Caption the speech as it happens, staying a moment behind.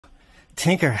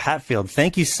Tinker Hatfield,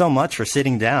 thank you so much for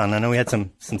sitting down. I know we had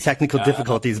some technical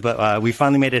difficulties, but we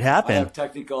finally made it happen. I have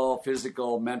technical,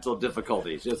 physical, mental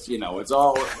difficulties. It's it's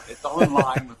all in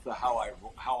line with how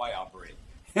I operate.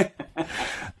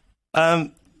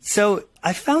 So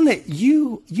I found that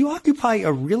you occupy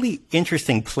a really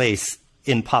interesting place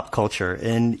in pop culture.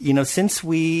 And, since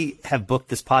we have booked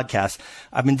this podcast,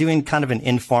 I've been doing kind of an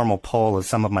informal poll of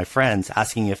some of my friends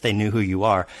asking if they knew who you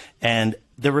are. And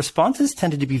the responses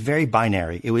tended to be very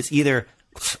binary. It was either,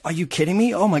 are you kidding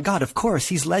me? Oh my God, of course,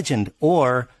 he's legend.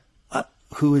 Or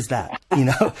who is that?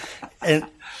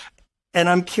 And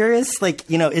I'm curious,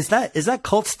 is that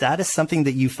cult status something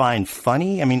that you find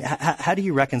funny? I mean, how do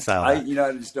you reconcile that?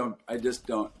 I just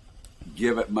don't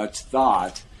give it much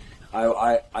thought.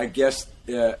 I guess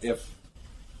if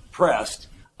pressed,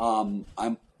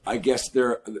 I guess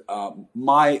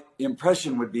my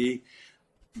impression would be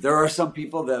there are some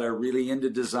people that are really into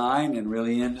design and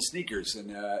really into sneakers,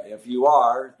 and if you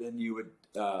are, then you would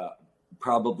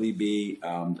probably be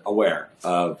aware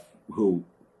of who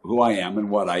I am and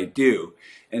what I do.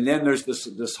 And then there's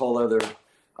this whole other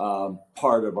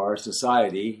part of our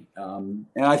society, and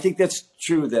I think that's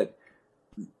true that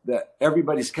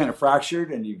everybody's kind of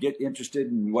fractured, and you get interested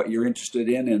in what you're interested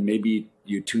in, and maybe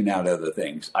you tune out other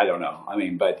things. I don't know. I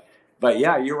mean, but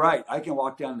yeah, you're right. I can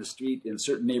walk down the street in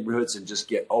certain neighborhoods and just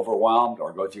get overwhelmed,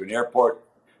 or go through an airport,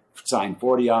 sign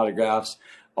 40 autographs,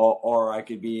 or I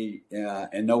could be,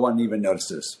 and no one even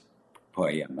notices who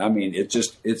I am. I mean,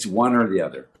 it's one or the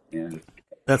other. And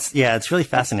it's really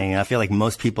fascinating. I feel like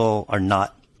most people are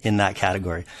not in that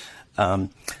category.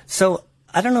 So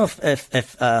I don't know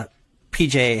if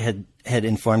PJ had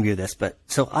informed you of this, but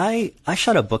so I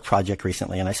shot a book project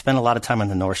recently, and I spent a lot of time on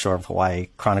the North Shore of Hawaii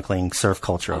chronicling surf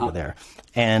culture over there.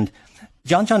 And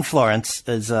John Florence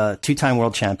is a two-time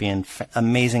world champion,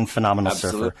 amazing, phenomenal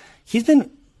surfer. He's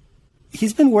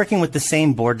been working with the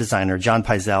same board designer, John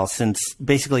Pizell, since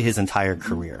basically his entire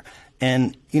career.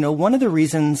 And, one of the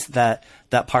reasons that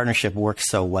partnership works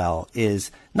so well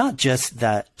is not just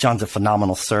that John's a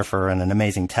phenomenal surfer and an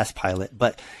amazing test pilot,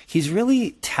 but he's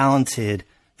really talented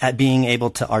at being able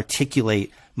to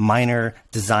articulate minor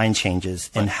design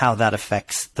changes and how that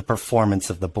affects the performance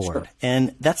of the board. Sure.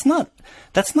 And that's not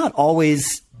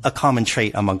always a common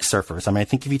trait among surfers. I mean, I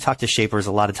think if you talk to shapers,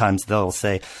 a lot of times they'll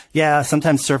say, yeah,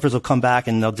 sometimes surfers will come back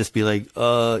and they'll just be like,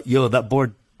 yo, that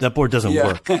board doesn't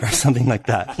work, or something like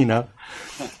that,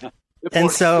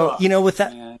 And so, with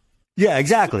that, man. Yeah,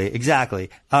 exactly.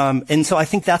 And so I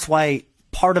think that's why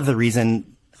part of the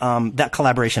reason that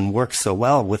collaboration works so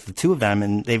well with the two of them,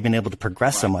 and they've been able to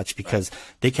progress so much, because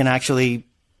they can actually,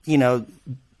 do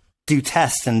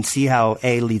tests and see how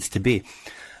A leads to B.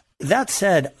 That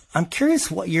said, I'm curious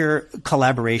what your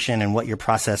collaboration and what your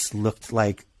process looked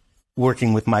like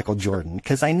working with Michael Jordan,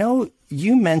 because I know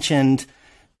you mentioned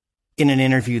in an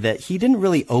interview that he didn't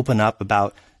really open up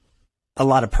about a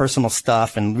lot of personal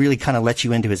stuff and really kind of let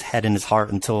you into his head and his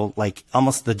heart until like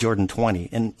almost the Jordan 20.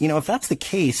 And, if that's the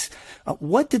case,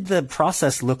 what did the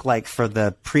process look like for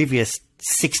the previous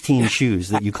 16 shoes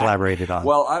that you collaborated on?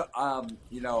 Well,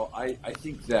 I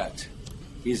think that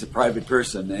he's a private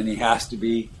person, and he has to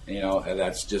be, and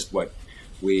that's just what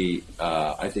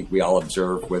I think we all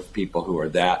observe with people who are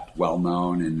that well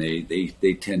known, and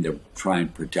they tend to try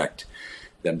and protect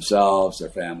themselves, their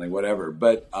family, whatever.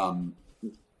 But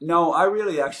no, I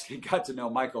really actually got to know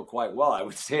Michael quite well. I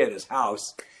would stay at his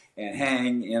house and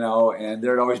hang, and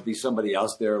there'd always be somebody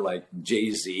else there, like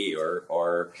Jay-Z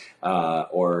or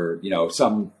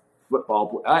some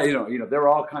football. There were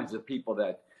all kinds of people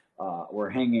that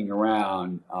were hanging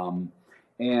around,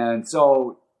 and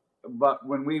so. But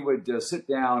when we would sit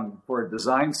down for a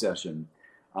design session,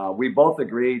 we both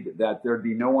agreed that there'd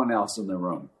be no one else in the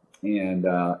room.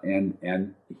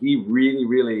 And he really,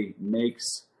 really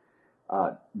makes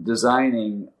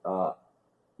designing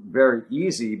very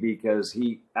easy, because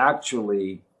he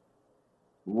actually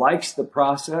likes the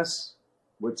process,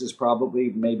 which is probably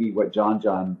maybe what John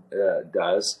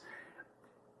does,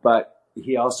 but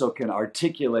he also can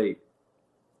articulate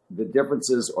the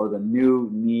differences or the new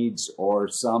needs or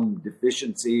some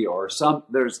deficiency or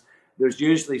there's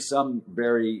usually some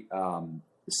very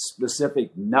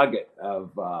specific nugget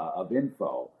of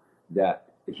info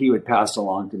that he would pass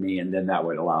along to me, and then that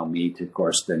would allow me to, of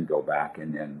course, then go back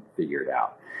and then figure it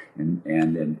out. And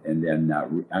then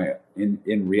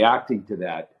in reacting to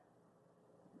that,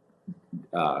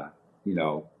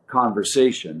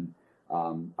 conversation,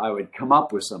 I would come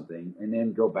up with something and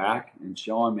then go back and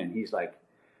show him, and he's like,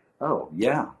 "Oh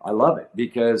yeah, I love it,"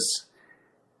 because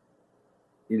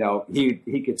he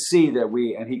could see that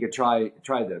and he could try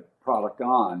the product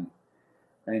on,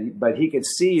 but he could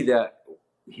see that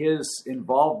his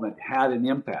involvement had an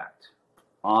impact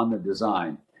on the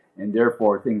design, and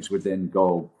therefore things would then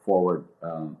go forward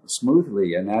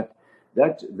smoothly. And I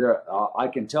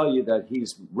can tell you that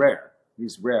he's rare.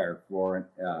 He's rare for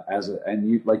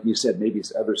like you said, maybe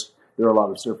others. There are a lot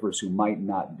of surfers who might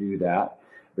not do that,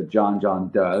 but John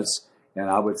does. And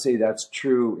I would say that's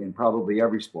true in probably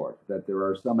every sport, that there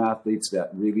are some athletes that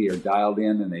really are dialed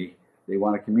in and they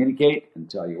want to communicate and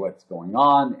tell you what's going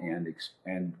on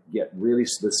and get really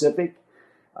specific.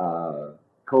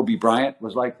 Kobe Bryant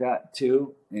was like that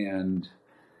too. And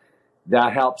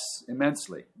that helps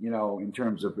immensely, in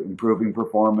terms of improving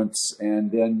performance.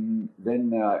 And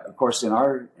then of course, in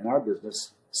our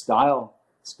business, style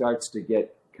starts to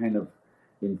get kind of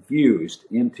infused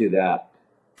into that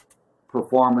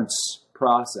performance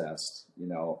process,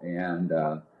 and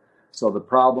so the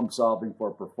problem solving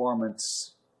for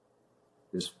performance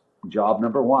is job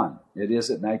number one. It is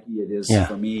at Nike. It is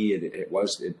for me. It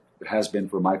has been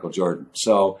for Michael Jordan.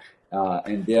 So,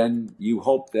 and then you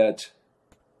hope that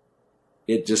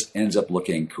it just ends up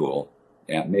looking cool,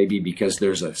 and maybe because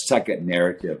there's a second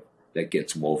narrative that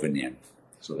gets woven in.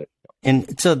 So there.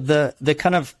 And so the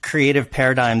kind of creative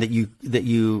paradigm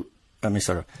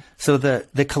so the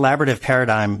collaborative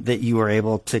paradigm that you were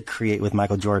able to create with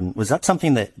Michael Jordan, was that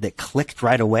something that clicked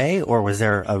right away, or was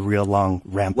there a real long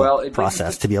ramp up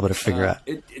process to be able to figure out?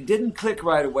 It didn't click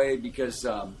right away because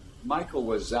Michael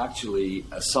was actually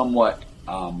somewhat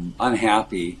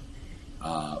unhappy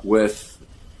with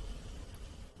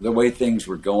the way things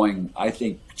were going. I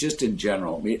think just in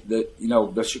general,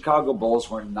 the Chicago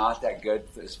Bulls were not that good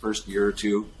for his first year or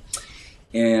two,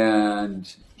 and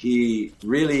he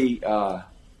really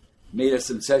made a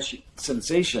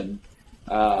sensation,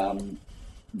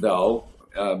 though,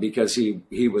 because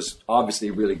he was obviously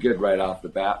really good right off the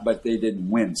bat, but they didn't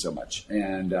win so much.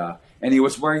 And he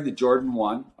was wearing the Jordan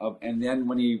 1, and then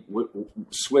when he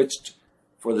switched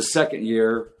for the second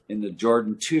year in the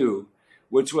Jordan 2,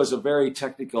 which was a very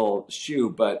technical shoe,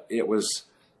 but it was,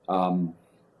 I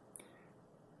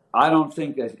don't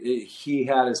think that he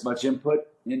had as much input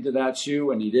into that shoe,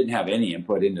 and he didn't have any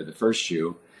input into the first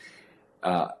shoe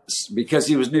because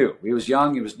he was new. He was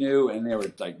young, he was new, and they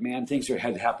were like, man, things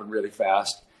had to happen really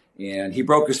fast. And he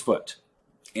broke his foot.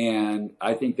 And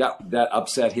I think that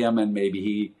upset him, and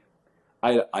maybe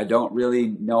I don't really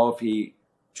know if he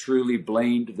truly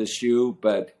blamed the shoe,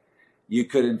 but you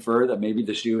could infer that maybe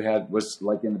the shoe was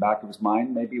like in the back of his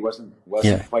mind, maybe wasn't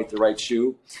quite the right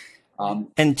shoe.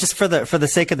 And just for the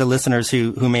sake of the listeners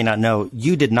who may not know,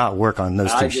 you did not work on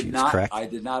those two shoes, correct? I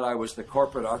did not. I was the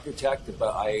corporate architect,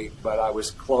 but I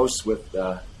was close with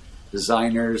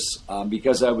designers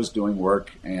because I was doing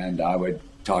work, and I would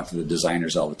talk to the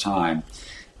designers all the time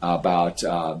about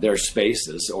their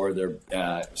spaces or their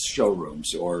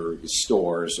showrooms or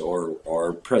stores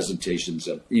or presentations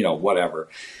of whatever.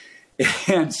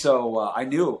 And so I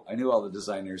knew all the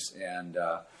designers, and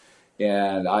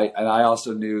I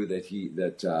also knew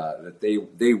that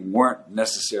they weren't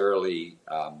necessarily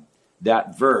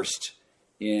that versed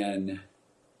in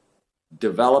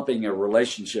developing a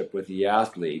relationship with the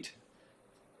athlete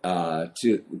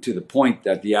to the point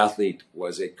that the athlete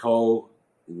was a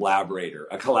collaborator,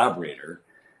 a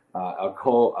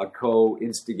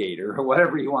co-instigator, or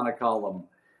whatever you want to call them.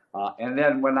 And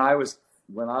then when I was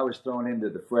thrown into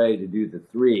the fray to do the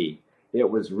 3, it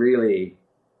was really.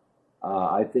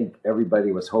 I think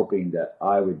everybody was hoping that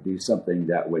I would do something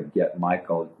that would get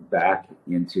Michael back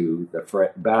into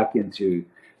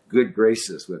good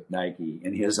graces with Nike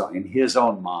in his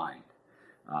own mind.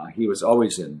 He was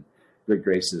always in good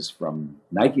graces from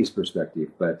Nike's perspective,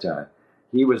 but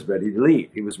he was ready to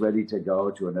leave. He was ready to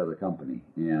go to another company,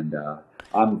 and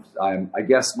I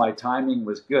guess my timing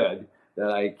was good that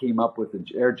I came up with the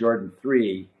Air Jordan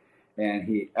 3. And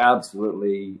he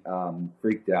absolutely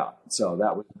freaked out. So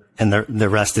that was, and the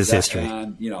rest is history.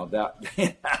 And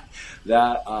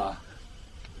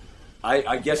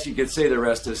I guess you could say the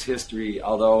rest is history.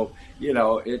 Although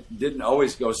it didn't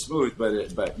always go smooth,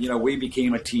 but we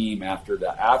became a team after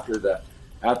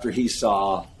he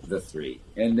saw the 3,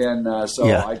 and then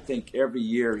I think every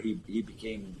year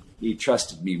he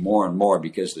trusted me more and more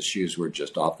because the shoes were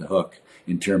just off the hook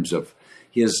in terms of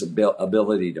his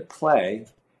ability to play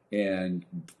and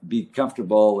be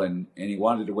comfortable, and he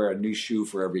wanted to wear a new shoe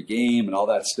for every game and all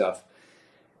that stuff.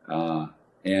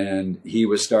 And he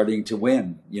was starting to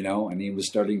win, and he was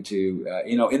starting to,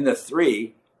 in the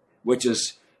 3, which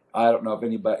is, I don't know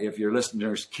if your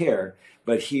listeners care,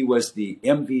 but he was the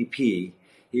MVP.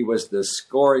 He was the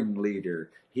scoring leader.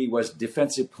 He was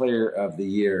defensive player of the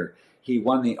year. He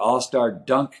won the All-Star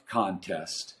dunk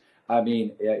contest. I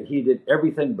mean, he did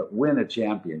everything but win a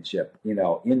championship,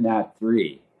 in that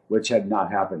three, which had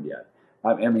not happened yet.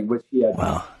 I mean, which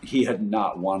he had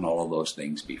not won all of those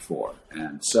things before.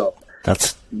 And so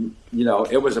that's,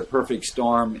 it was a perfect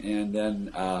storm. And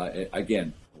then,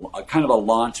 again, kind of a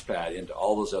launch pad into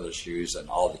all those other shoes and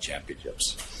all the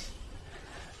championships.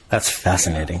 That's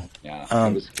fascinating. Yeah.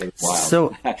 It was wild.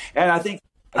 So, and I think,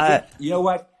 you know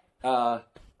what?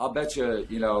 I'll bet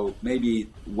you, maybe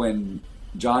when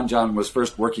John was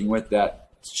first working with that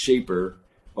shaper,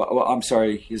 well, I'm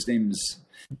sorry, his name's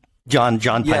John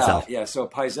Peisel. Yeah. So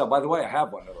Peisel, by the way, I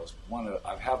have one of those.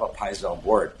 I have a Peisel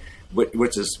board,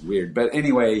 which is weird. But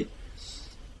anyway,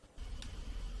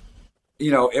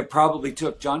 it probably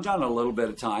took John a little bit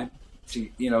of time to,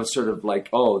 sort of like,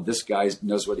 oh, this guy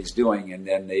knows what he's doing. And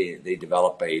then they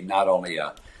develop not only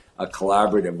a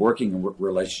collaborative working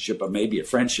relationship, but maybe a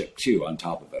friendship too on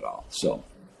top of it all. So,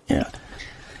 yeah.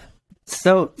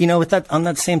 So, with that, on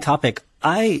that same topic,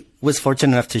 I was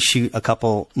fortunate enough to shoot a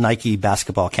couple Nike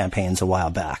basketball campaigns a while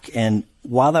back. And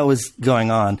while that was going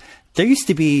on, there used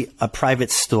to be a private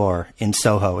store in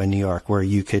Soho in New York where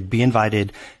you could be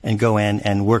invited and go in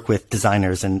and work with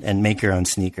designers and make your own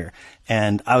sneaker.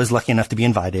 And I was lucky enough to be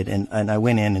invited, and I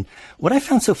went in. And what I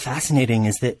found so fascinating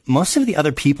is that most of the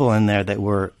other people in there that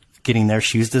were getting their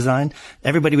shoes designed,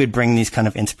 everybody would bring these kind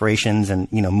of inspirations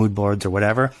and, mood boards or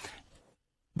whatever.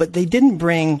 But they didn't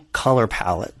bring color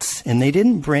palettes, and they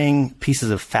didn't bring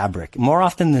pieces of fabric. More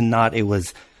often than not, it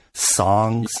was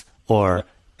songs or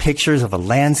pictures of a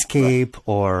landscape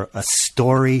or a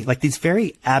story, like these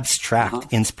very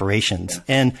abstract inspirations.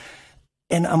 And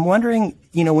I'm wondering,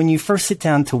 when you first sit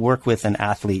down to work with an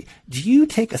athlete, do you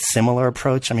take a similar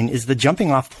approach? I mean, is the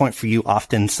jumping off point for you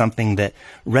often something that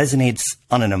resonates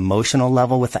on an emotional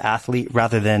level with the athlete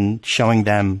rather than showing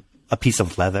them a piece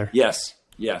of leather? Yes.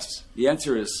 The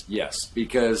answer is yes,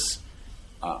 because,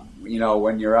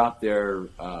 when you're out there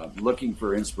looking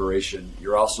for inspiration,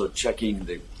 you're also checking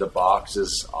the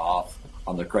boxes off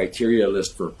on the criteria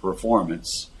list for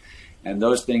performance. And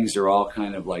those things are all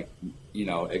kind of like,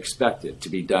 expected to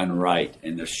be done right.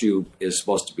 And the shoe is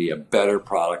supposed to be a better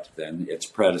product than its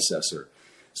predecessor.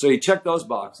 So you check those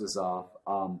boxes off.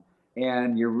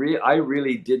 And I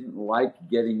really didn't like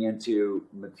getting into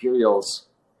materials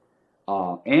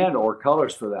and or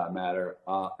colors for that matter,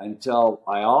 until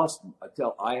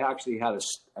I actually had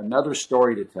another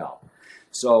story to tell.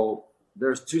 So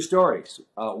there's two stories.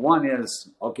 One is,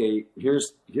 okay,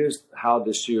 here's how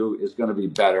the shoe is going to be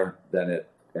better than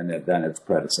its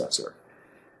predecessor.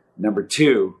 Number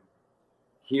two,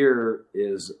 here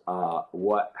is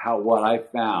what I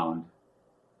found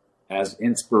as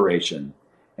inspiration,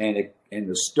 and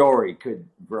the story could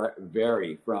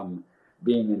vary from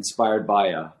being inspired by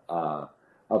a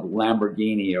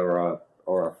Lamborghini or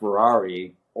a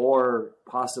Ferrari, or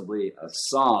possibly a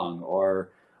song, or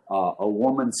a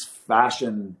woman's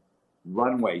fashion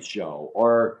runway show,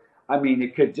 or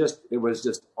it was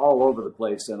just all over the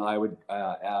place. And I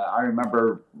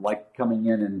remember like coming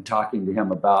in and talking to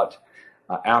him about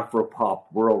Afropop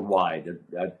Worldwide,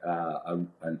 an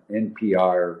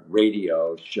NPR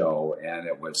radio show, and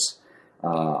it was.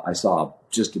 I saw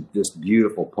just this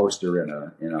beautiful poster in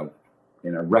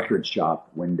a record shop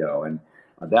window, and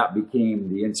that became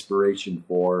the inspiration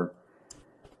for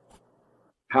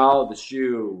how the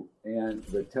shoe and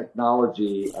the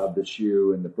technology of the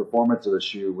shoe and the performance of the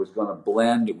shoe was going to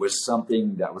blend with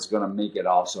something that was going to make it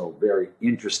also very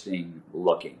interesting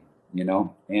looking,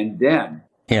 And then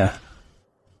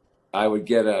I would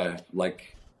get a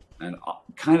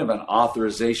kind of an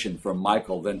authorization from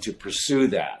Michael then to pursue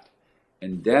that.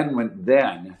 And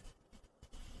then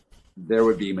there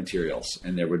would be materials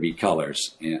and there would be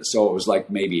colors. And so it was like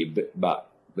maybe about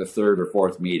the third or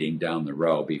fourth meeting down the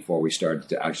road before we started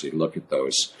to actually look at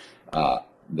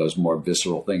those more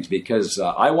visceral things, because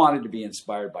I wanted to be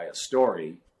inspired by a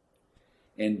story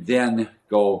and then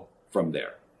go from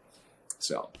there.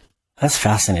 So that's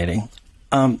fascinating.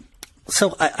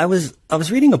 So I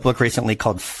was reading a book recently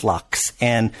called Flux,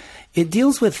 and it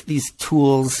deals with these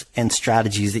tools and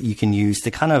strategies that you can use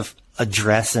to kind of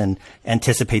address and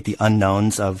anticipate the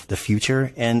unknowns of the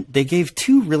future. And they gave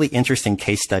two really interesting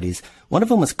case studies. One of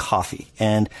them was coffee.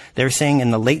 And they were saying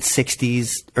in the late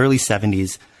 60s, early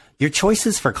 70s, your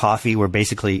choices for coffee were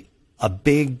basically a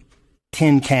big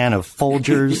tin can of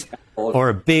Folgers or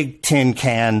a big tin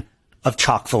can of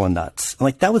chock full of nuts.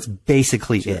 Like that was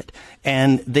basically it.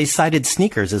 And they cited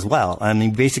sneakers as well. I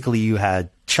mean, basically you had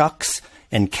Chucks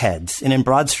and Keds. And in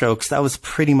broad strokes, that was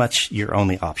pretty much your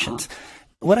only options.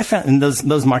 What I found, and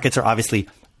those markets are obviously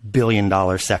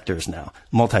billion-dollar sectors now,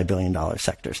 multi-billion-dollar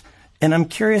sectors. And I'm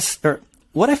curious, or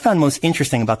what I found most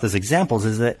interesting about those examples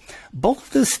is that both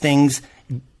of those things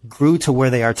grew to where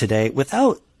they are today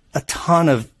without a ton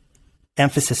of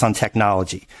emphasis on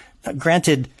technology.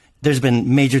 Granted, there's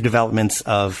been major developments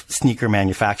of sneaker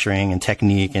manufacturing and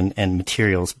technique and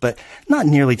materials, but not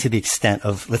nearly to the extent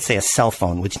of, let's say, a cell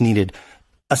phone, which needed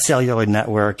a cellular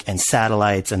network and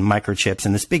satellites and microchips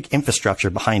and this big infrastructure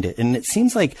behind it. And it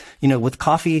seems like, with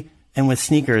coffee and with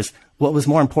sneakers, what was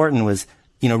more important was,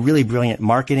 really brilliant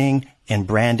marketing and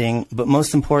branding, but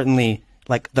most importantly,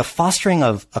 like the fostering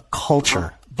of a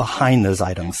culture behind those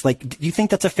items. Like, do you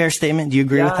think that's a fair statement? Do you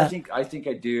agree with that? I think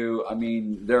I do. I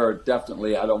mean, there are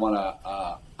definitely, I don't want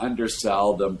to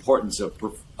undersell the importance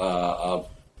of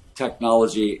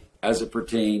technology as it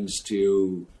pertains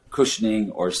to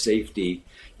cushioning or safety,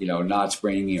 not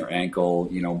spraining your ankle,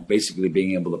 basically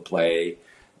being able to play,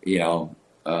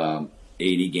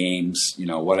 80 games,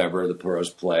 whatever the pros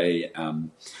play.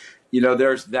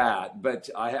 There's that. But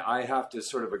I have to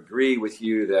sort of agree with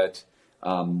you that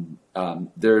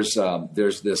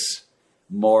there's this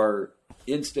more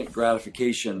instant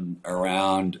gratification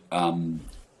around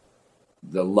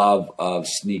the love of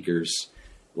sneakers.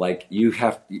 Like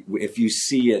if you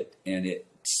see it and it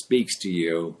speaks to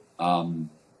you, then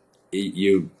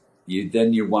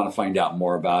you want to find out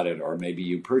more about it, or maybe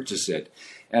you purchase it.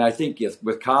 And I think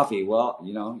with coffee, well,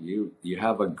 you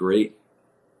have a great,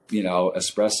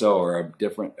 espresso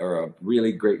or a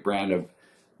really great brand of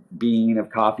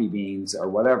coffee beans or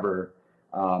whatever.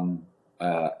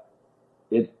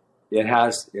 It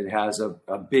has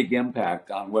a big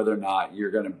impact on whether or not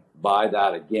you're going to buy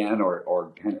that again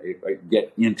or kind of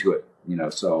get into it.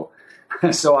 So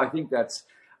I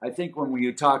think when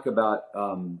you talk about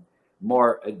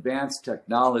more advanced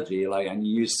technology, and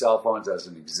you use cell phones as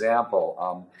an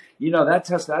example,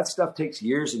 that stuff takes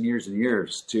years and years and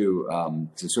years to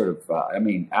sort of.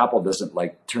 Apple doesn't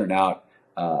turn out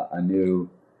a new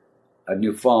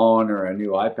phone or a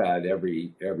new iPad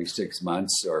every 6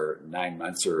 months or 9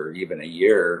 months or even a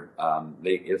year.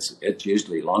 It's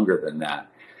usually longer than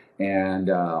that.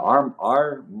 And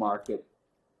our market,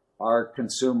 our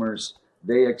consumers,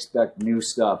 they expect new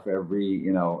stuff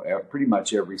pretty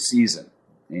much every season.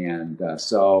 And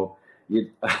so you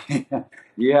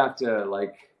have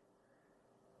to,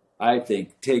 I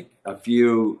think, take a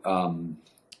few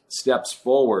steps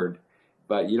forward,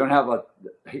 but you don't have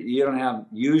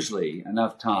usually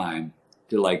enough time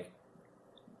to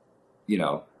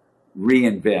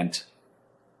reinvent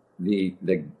the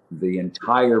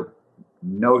entire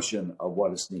notion of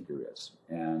what a sneaker is.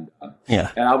 And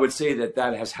I would say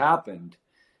that has happened.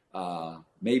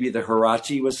 Maybe the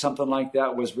Huarache was something like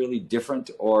that, was really different,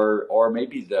 or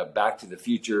maybe the Back to the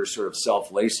Future sort of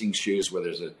self-lacing shoes, where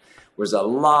was a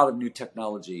lot of new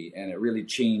technology, and it really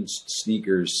changed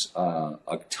sneakers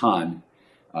a ton.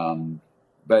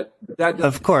 But that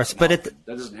of course, but that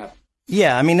doesn't happen.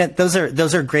 Yeah, those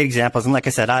are great examples, and like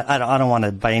I said, I don't want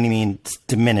to by any means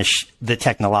diminish the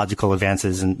technological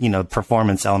advances and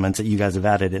performance elements that you guys have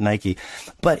added at Nike,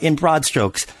 but in broad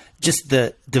strokes, just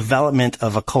the development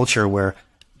of a culture where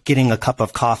getting a cup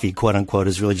of coffee, quote unquote,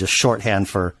 is really just shorthand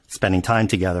for spending time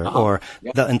together, or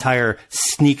the entire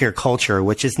sneaker culture,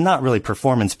 which is not really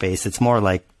performance based; it's more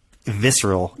like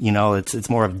visceral. It's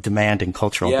more of demand and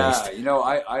cultural based. Yeah,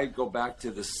 I go back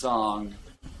to the song.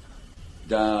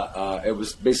 It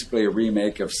was basically a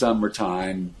remake of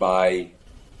Summertime by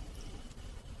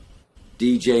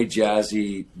DJ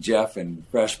Jazzy Jeff and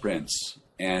Fresh Prince,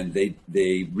 and they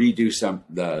redo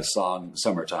the song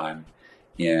Summertime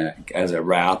as a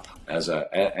rap,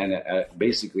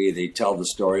 basically they tell the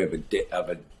story of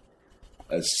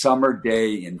a summer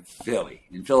day in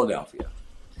Philadelphia,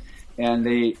 and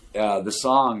the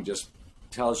song just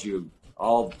tells you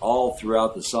all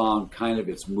throughout the song, kind of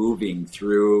it's moving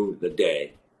through the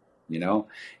day,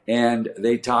 and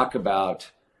they talk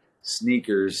about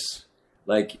sneakers.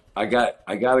 Like, I got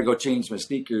to go change my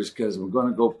sneakers because we're going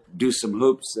to go do some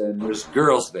hoops and there's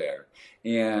girls there.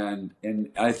 And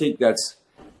I think that's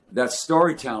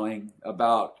storytelling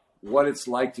about what it's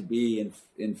like to be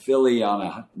in Philly on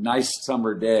a nice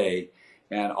summer day,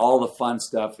 and all the fun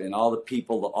stuff and all the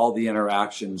people, all the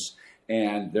interactions.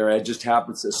 And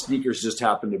sneakers just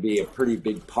happen to be a pretty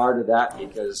big part of that,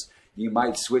 because you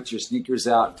might switch your sneakers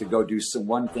out to go do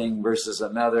one thing versus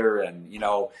another, and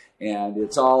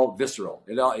it's all visceral.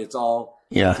 It's all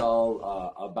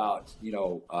about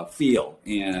feel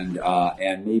and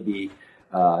maybe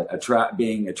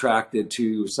being attracted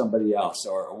to somebody else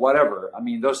or whatever.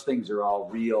 Those things are all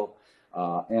real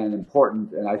and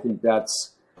important, and I think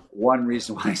that's one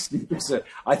reason why sneakers have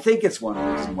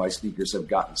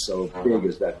gotten so big,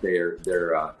 is that they're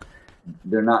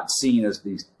not seen as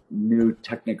these new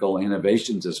technical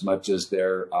innovations as much as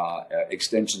they're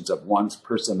extensions of one's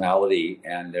personality,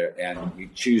 and you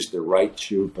choose the right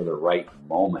shoe for the right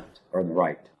moment or the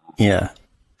right time. Yeah.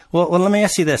 Well, let me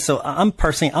ask you this. So I'm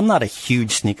not a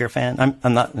huge sneaker fan.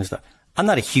 I'm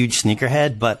not a huge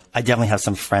sneakerhead, but I definitely have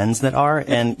some friends that are.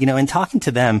 And, in talking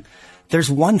to them, there's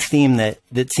one theme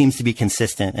that seems to be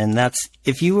consistent. And that's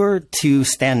if you were to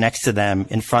stand next to them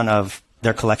in front of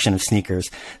their collection of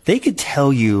sneakers, they could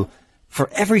tell you for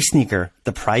every sneaker,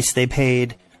 the price they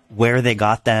paid, where they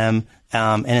got them.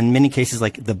 And in many cases,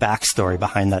 like the backstory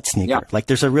behind that sneaker. Yeah. Like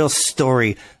there's a real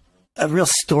story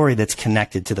that's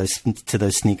connected to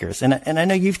those sneakers. And I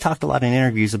know you've talked a lot in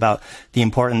interviews about the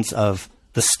importance of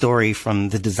the story from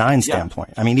the design standpoint.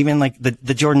 Yeah. I mean, even like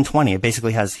the Jordan 20, it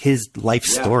basically has his life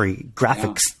story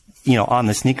graphics, on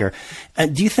the sneaker.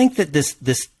 Do you think that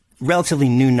this relatively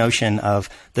new notion of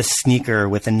the sneaker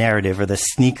with a narrative or the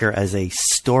sneaker as a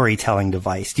storytelling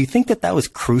device, do you think that was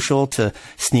crucial to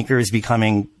sneakers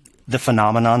becoming the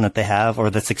phenomenon that they have or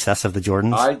the success of the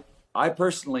Jordans? I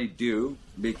personally do,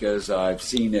 because I've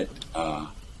seen it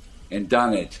and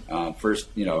done it first,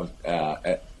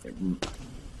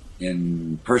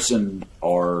 in person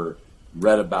or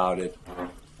read about it.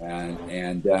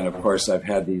 And then, of course, I've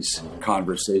had these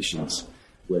conversations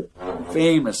with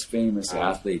famous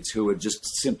athletes who would just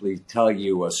simply tell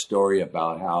you a story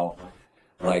about how,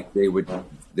 like,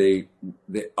 they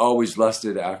always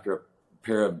lusted after a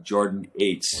pair of Jordan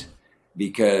 8s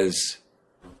because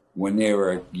when they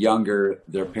were younger,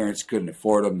 their parents couldn't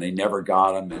afford them. They never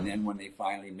got them. And then when they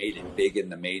finally made it big in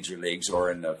the major leagues or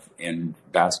in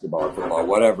basketball or football,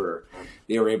 whatever,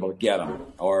 they were able to get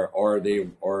them, or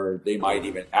they might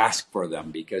even ask for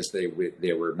them because they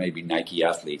were maybe Nike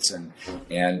athletes. And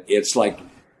it's like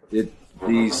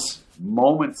these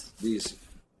moments, these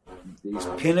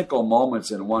pinnacle moments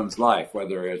in one's life,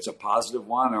 whether it's a positive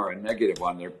one or a negative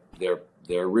one,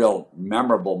 they're real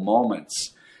memorable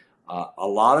moments. A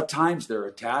lot of times they're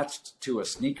attached to a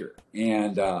sneaker.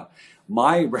 And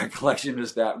my recollection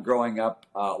is that growing up,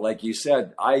 like you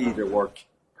said, I either wore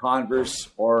Converse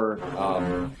or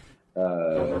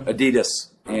Adidas.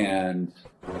 And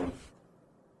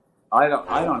I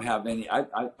don't have any,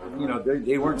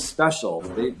 they weren't special.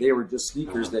 They were just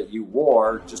sneakers that you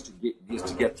wore just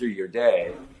to get through your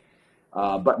day.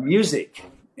 But music,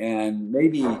 and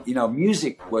maybe,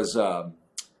 music was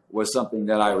something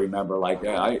that I remember. Like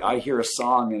I hear a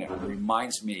song and it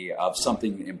reminds me of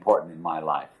something important in my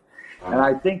life. And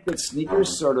I think that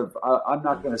sneakers sort of, I'm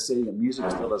not going to say that music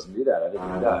still doesn't do that. I think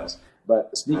it does. But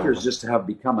sneakers just have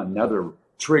become another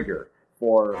trigger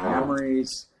for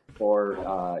memories, for,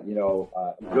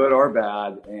 good or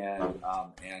bad. And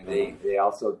they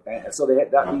also, so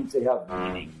that means they have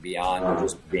meaning beyond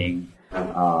just being,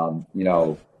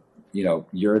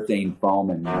 urethane foam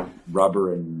and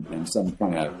rubber and some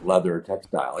kind of leather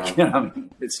textile. I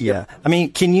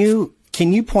mean, can you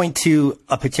point to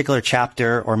a particular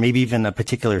chapter or maybe even a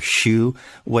particular shoe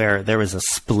where there was a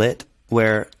split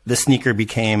where the sneaker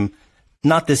became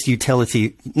not this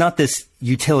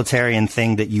utilitarian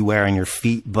thing that you wear on your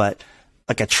feet, but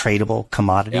like a tradable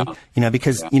commodity,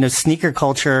 because sneaker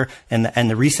culture and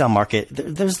the resale market,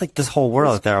 there's like this whole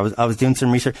world out there. I was doing some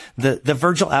research. The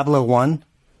Virgil Abloh one,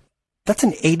 that's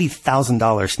an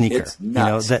 $80,000 sneaker. It's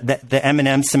nuts. The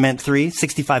M&M Cement 3,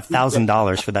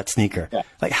 $65,000 for that sneaker. Yeah.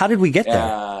 Like, how did we get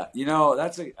there?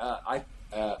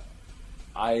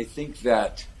 I think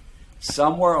that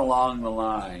somewhere along the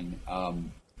line,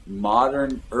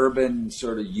 modern urban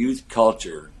sort of youth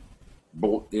culture,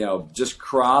 just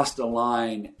crossed a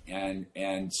line,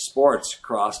 and sports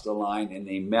crossed a line, and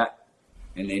they met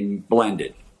and they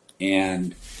blended,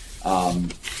 and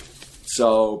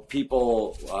so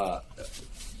people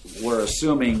were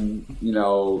assuming,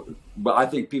 but I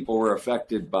think people were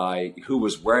affected by who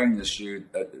was wearing the shoe,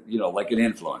 like an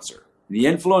influencer. The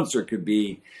influencer could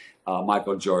be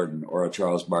Michael Jordan or a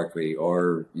Charles Barkley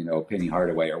or, Penny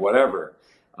Hardaway or whatever.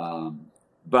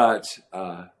 But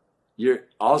you're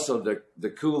also the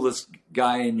coolest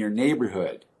guy in your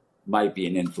neighborhood might be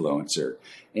an influencer.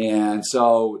 And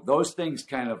so those things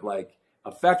kind of like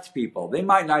affect people. They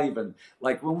might not even,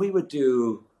 like when we would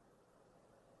do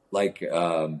like,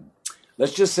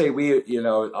 let's just say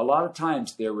a lot of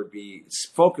times there would be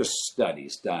focus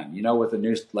studies done, with the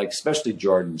new, like especially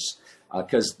Jordans,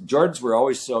 because Jordans were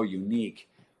always so unique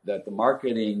that the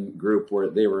marketing group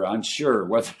they were unsure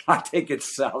whether or not they could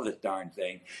sell the darn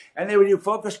thing. And they would do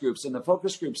focus groups, and the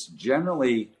focus groups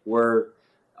generally were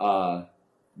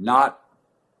not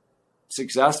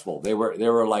successful. They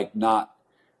were like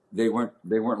they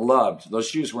weren't loved. Those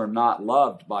shoes were not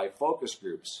loved by focus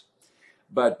groups.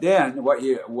 But then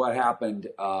what happened,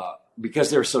 because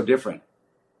they're so different.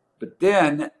 But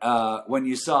then when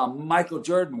you saw Michael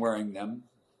Jordan wearing them,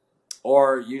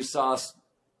 or you saw,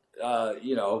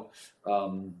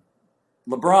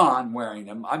 LeBron wearing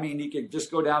them. I mean, you could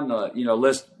just go down the,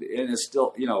 list, and it's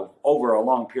still, over a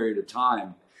long period of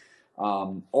time.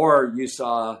 Or you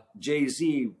saw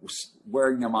Jay-Z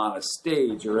wearing them on a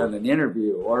stage or in an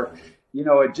interview, or,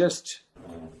 it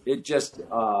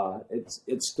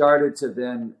started to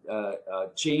then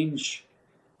change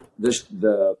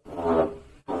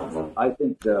I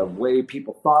think the way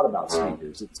people thought about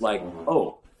sneakers. It's like,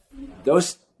 oh,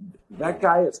 that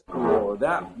guy is cool, or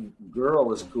that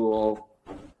girl is cool,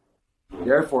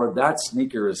 therefore that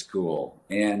sneaker is cool.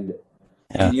 And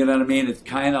you know what I mean? It's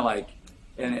kind of like,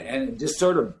 and it just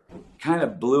sort of kind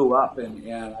of blew up. And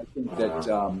I think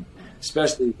that,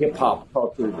 especially hip hop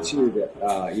culture too, that,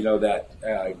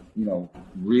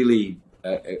 really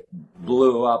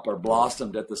blew up or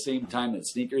blossomed at the same time that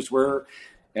sneakers were.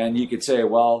 And you could say,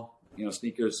 well,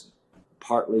 sneakers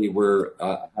partly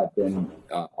have been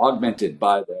augmented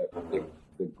by the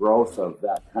growth of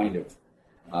that kind of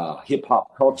hip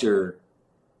hop culture.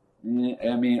 I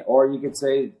mean, or you could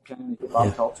say kind of hip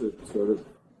hop culture sort of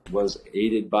was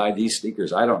aided by these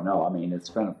sneakers. I don't know. I mean, it's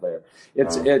kind of fair. I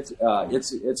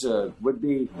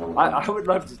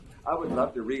would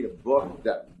love to read a book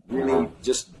that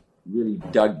really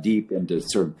dug deep into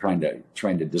sort of trying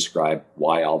to describe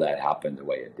why all that happened the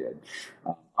way it did.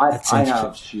 I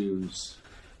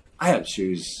have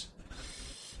shoes.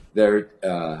 They're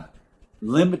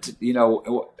limited,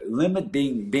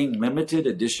 being limited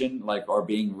edition, or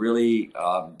being really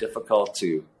difficult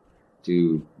to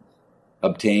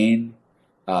obtain,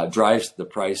 drives the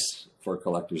price for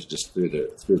collectors just through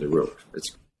the roof.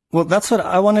 Well, that's what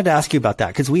I wanted to ask you about that,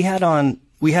 because we had on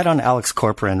Alex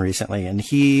Corcoran recently, and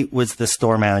he was the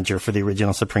store manager for the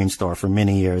original Supreme store for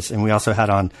many years. And we also had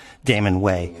on Damon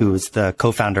Way, who is the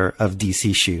co-founder of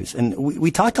DC Shoes. And we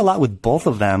talked a lot with both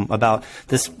of them about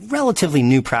this relatively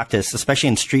new practice, especially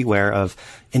in streetwear, of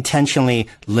intentionally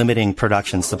limiting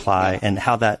production supply and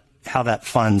how that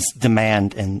funds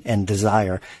demand and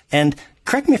desire. And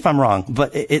correct me if I'm wrong,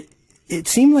 but it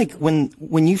seemed like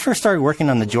when you first started working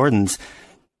on the Jordans,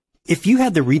 if you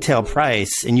had the retail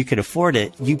price and you could afford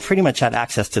it, you pretty much had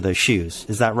access to those shoes.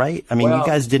 Is that right? I mean, you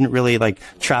guys didn't really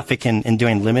traffic in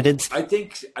doing limiteds. I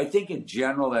think in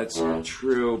general that's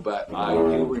true, but I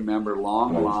do remember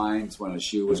long lines when a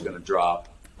shoe was going to drop,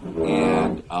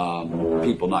 and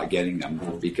people not getting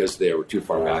them because they were too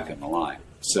far back in the line.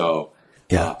 So.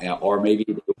 Yeah. Or maybe.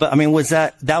 But I mean, was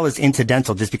that was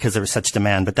incidental just because there was such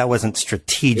demand, but that wasn't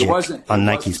strategic on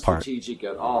Nike's part? Strategic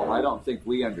at all. I don't think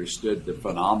we understood the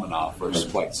phenomena for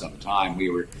quite some time. We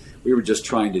were just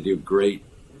trying to do great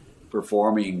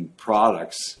performing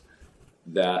products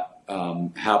that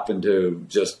happened to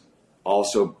just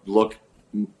also look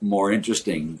more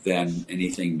interesting than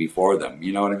anything before them.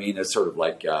 You know what I mean? It's sort of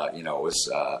like, it was,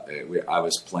 I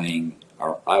was playing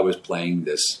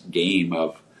this game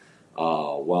of,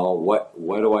 what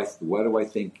do I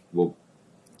think will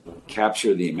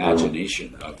capture the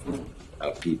imagination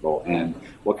of people, and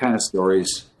what kind of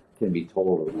stories can be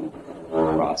told in the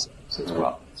process as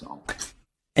well. So.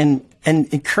 And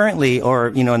currently, or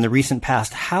in the recent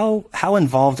past, how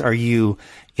involved are you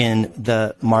in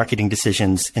the marketing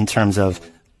decisions in terms of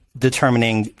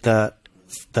determining the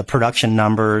production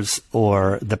numbers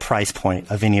or the price point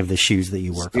of any of the shoes that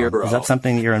you work on? Is that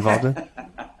something that you're involved with?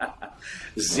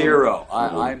 Zero.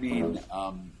 I mean,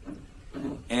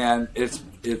 and it's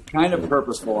kind of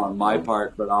purposeful on my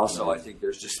part, but also I think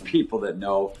there's just people that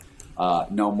know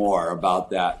more about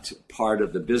that part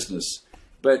of the business.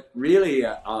 But really,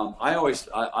 I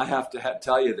have to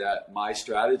tell you that my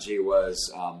strategy was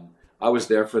I was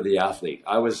there for the athlete.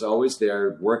 I was always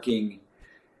there working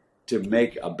to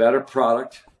make a better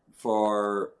product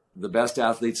for the best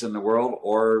athletes in the world,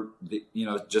 or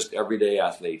just everyday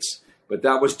athletes. But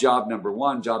that was job number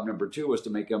one. Job number two was to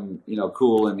make them,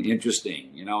 cool and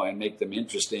interesting, and make them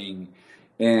interesting.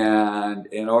 And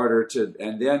in order to,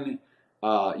 and then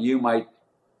you might,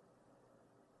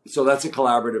 so that's a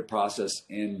collaborative process.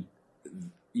 And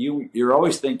you're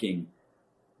always thinking,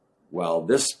 well,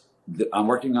 I'm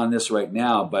working on this right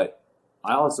now, but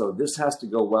this has to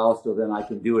go well, so then I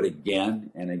can do it again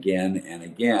and again and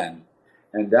again.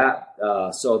 And that,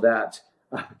 so that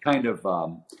kind of,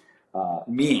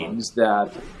 means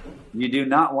that you do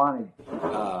not want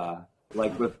to,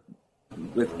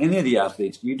 with any of the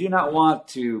athletes, you do not want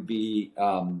to be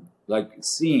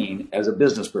seen as a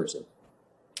business person.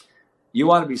 You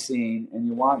want to be seen, and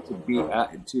you want to be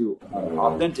to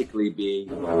authentically be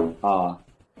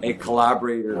a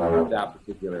collaborator with that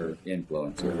particular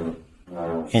influencer.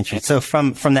 Interesting. So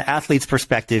from the athlete's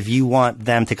perspective, you want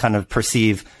them to kind of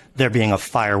perceive there being a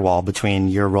firewall between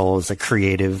your role as a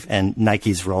creative and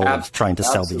Nike's role of trying to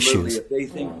sell these shoes. If they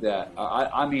think that,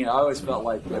 I mean, I always felt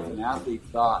like if an athlete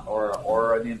thought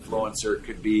or an influencer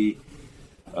could be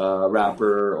a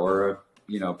rapper or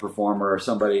a performer or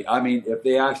somebody. I mean,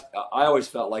 I always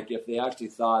felt like if they actually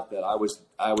thought that I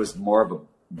was more of a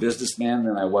businessman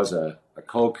than I was a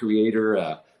co-creator,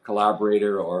 a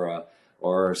collaborator,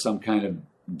 or some kind of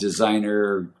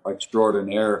designer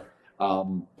extraordinaire,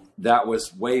 that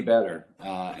was way better,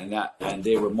 and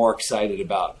they were more excited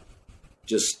about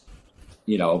just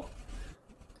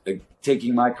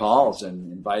taking my calls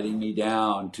and inviting me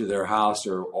down to their house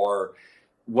or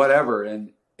whatever.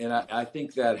 And I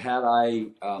think that had I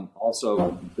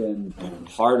also been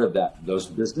part of those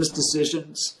business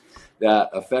decisions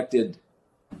that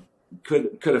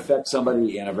could affect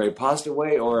somebody in a very positive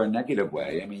way or a negative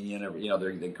way. I mean,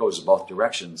 it goes in both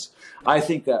directions. I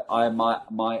think that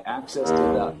my access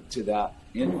to that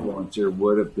influencer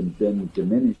would have been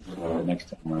diminished the next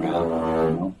time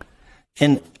around.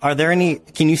 And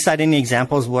can you cite any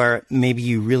examples where maybe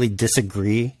you really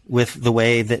disagree with the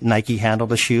way that Nike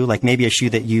handled a shoe? Like maybe a shoe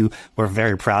that you were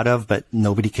very proud of, but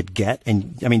nobody could get.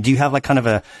 And I mean, do you have like kind of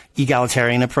a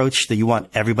egalitarian approach that you want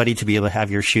everybody to be able to have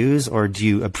your shoes, or do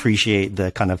you appreciate the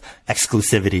kind of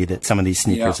exclusivity that some of these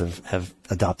sneakers have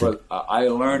adopted? But I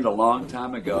learned a long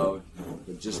time ago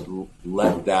to just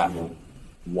let that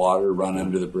water run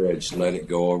under the bridge, let it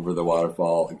go over the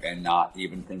waterfall and not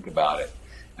even think about it.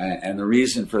 And the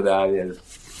reason for that is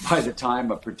by the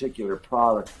time a particular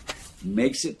product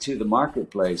makes it to the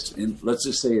marketplace, and let's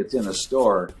just say it's in a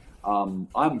store,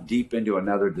 I'm deep into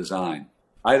another design.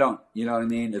 I don't, you know what I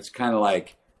mean? It's kind of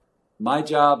like my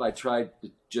job. I tried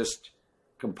to just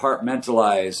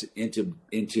compartmentalize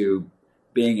into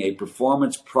being a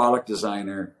performance product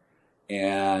designer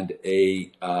and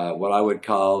a what I would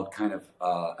call kind of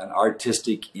an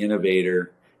artistic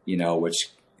innovator, which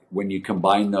when you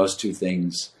combine those two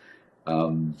things,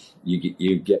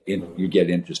 you get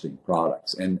interesting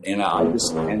products, and then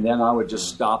I would just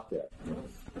stop there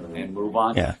and move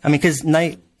on. Yeah, I mean, because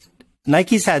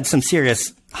Nike's had some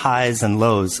serious highs and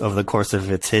lows over the course of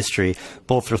its history,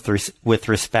 both with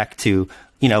respect to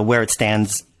where it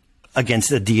stands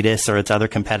against Adidas or its other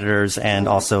competitors, and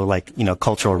also like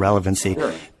cultural relevancy.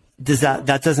 Sure. Does that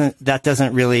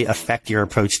doesn't really affect your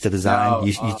approach to design?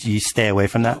 No, you stay away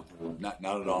from that? Not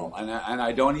at all. And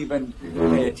I don't even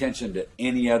pay attention to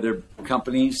any other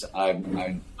companies. I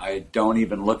don't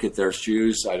even look at their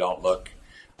shoes. I don't look.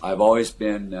 I've always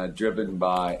been driven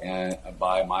by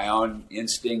my own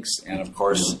instincts, and of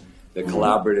course the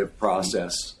collaborative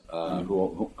process,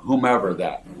 whomever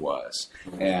that was.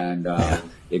 And I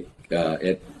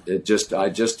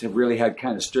just have really had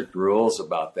kind of strict rules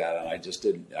about that, and I just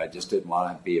didn't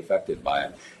want to be affected by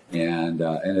it. And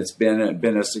it's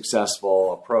been a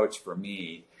successful approach for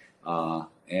me.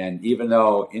 And even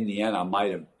though in the end I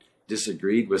might have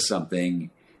disagreed with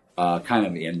something, kind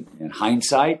of in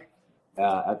hindsight,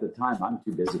 at the time I'm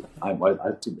too busy. I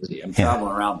was too busy. I'm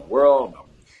traveling around the world, I'm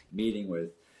meeting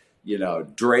with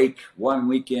Drake one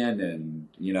weekend, and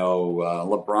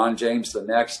LeBron James the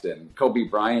next, and Kobe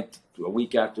Bryant a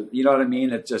week after. You know what I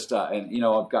mean? It's just and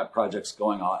I've got projects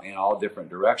going on in all different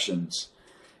directions,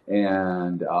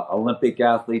 and Olympic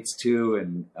athletes too,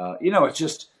 and it's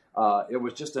just it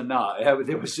was just enough.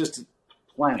 It was just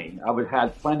plenty. I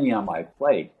had plenty on my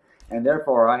plate, and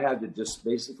therefore I had to just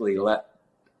basically let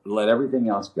everything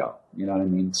else go. You know what I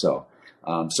mean? So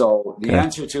the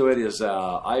answer to it is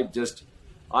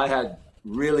I had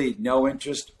really no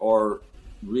interest or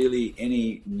really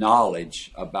any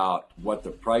knowledge about what the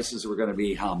prices were going to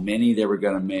be, how many they were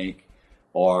going to make,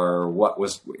 or what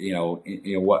was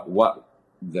what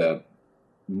the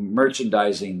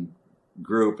merchandising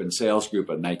group and sales group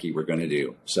at Nike were going to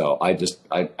do. So I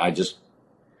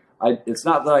it's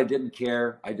not that I didn't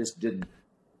care. I just didn't.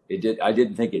 I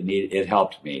didn't think it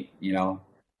helped me. So,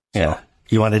 yeah.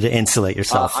 You wanted to insulate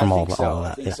yourself from all of that.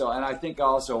 I think so, and I think I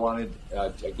also wanted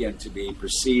again to be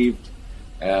perceived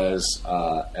as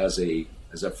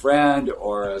a friend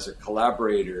or as a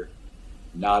collaborator,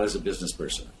 not as a business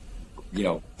person.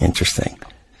 Interesting.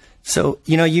 So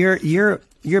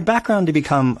your background to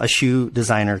become a shoe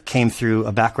designer came through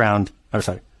a background.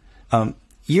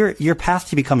 Your path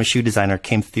to become a shoe designer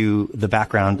came through the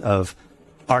background of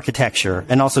architecture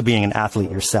and also being an athlete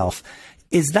yourself.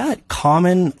 Is that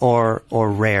common or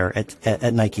rare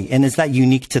at Nike? And is that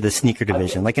unique to the sneaker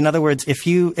division? Like, in other words, if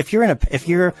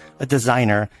you're a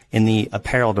designer in the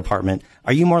apparel department,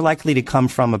 are you more likely to come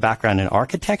from a background in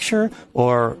architecture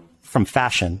or from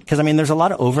fashion? Because I mean, there's a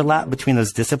lot of overlap between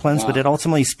those disciplines, but it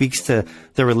ultimately speaks to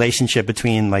the relationship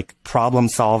between like problem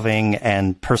solving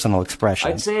and personal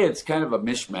expression. I'd say it's kind of a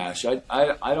mishmash.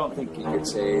 I don't think you could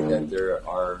say that there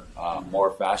are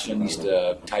more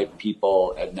fashionista type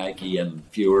people at Nike and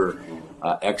fewer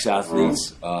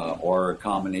ex-athletes or a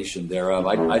combination thereof.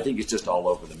 I think it's just all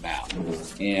over the map,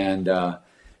 and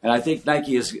I think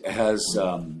Nike has.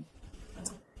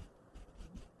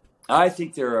 I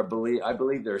think I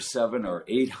believe there are 700 or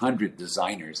 800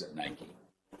 designers at Nike,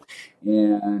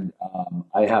 and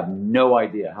I have no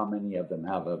idea how many of them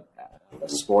have a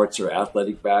sports or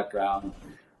athletic background,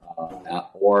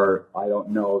 or I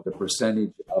don't know the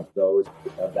percentage of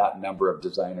that number of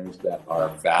designers that are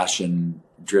fashion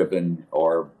driven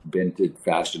or been to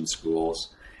fashion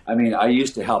schools. I mean, I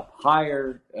used to help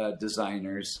hire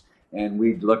designers, and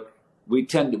we'd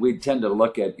tend to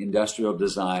look at industrial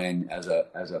design as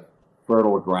a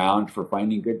fertile ground for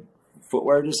finding good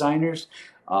footwear designers.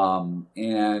 And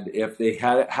if they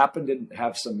happened to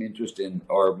have some interest in,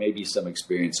 or maybe some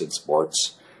experience in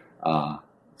sports,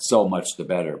 so much the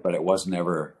better. But it was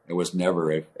never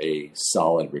a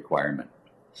solid requirement.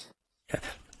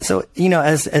 So,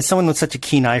 as someone with such a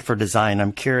keen eye for design,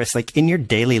 I'm curious, like in your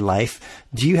daily life,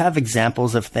 do you have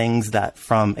examples of things that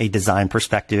from a design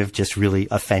perspective just really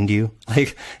offend you?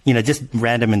 Like, just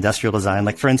random industrial design.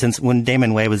 Like, for instance, when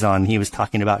Damon Way was on, he was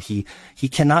talking about he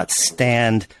cannot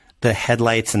stand the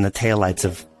headlights and the taillights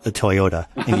of the Toyota.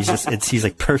 And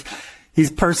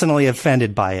he's personally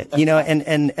offended by it,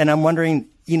 and I'm wondering,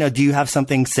 do you have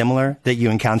something similar that you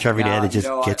encounter every day that just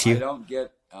gets you?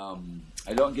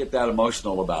 I don't get that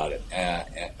emotional about it.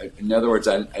 In other words,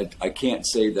 I can't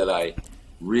say that I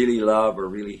really love or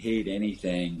really hate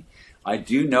anything. I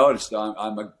do notice that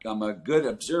I'm a good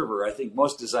observer. I think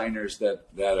most designers that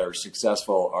are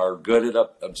successful are good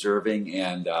at observing,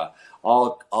 and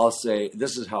I'll say,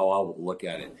 this is how I'll look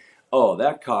at it. Oh,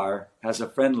 that car has a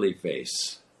friendly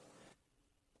face,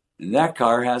 and that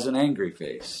car has an angry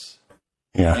face.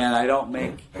 Yeah. And I don't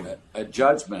make a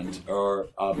judgment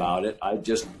about it. I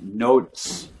just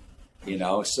notice,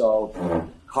 So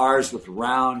cars with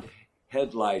round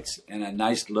headlights and a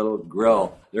nice little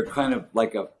grill, they're kind of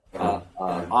like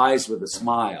eyes with a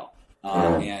smile.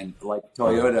 And like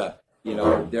Toyota,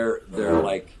 they're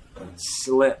like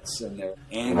slits and they're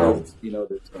angled,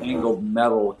 there's angled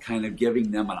metal kind of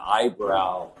giving them an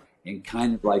eyebrow, and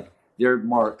kind of like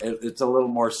it's a little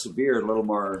more severe, a little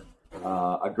more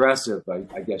aggressive,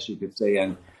 I guess you could say,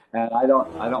 and I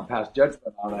don't pass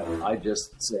judgment on it. I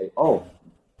just say, oh,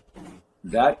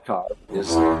 that car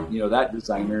is, that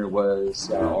designer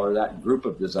was, or that group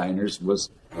of designers was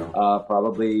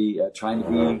probably trying to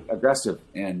be aggressive,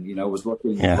 and was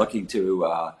looking to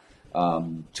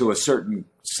a certain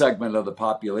segment of the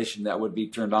population that would be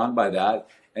turned on by that.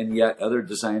 And yet other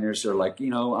designers are like, I'm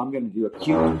going to do a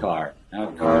cute car, a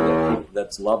car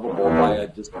that's lovable by a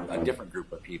different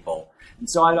group of people. And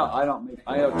so I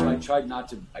try not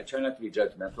to be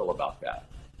judgmental about that.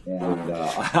 And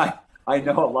I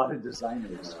know a lot of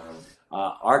designers,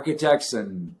 architects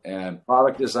and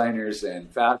product designers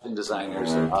and fashion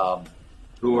designers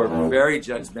who are very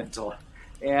judgmental.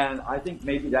 And I think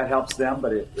maybe that helps them,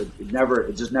 but it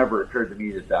just never occurred to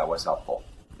me that was helpful.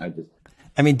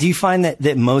 Do you find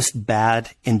that most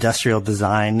bad industrial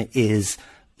design is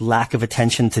lack of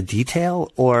attention to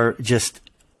detail, or just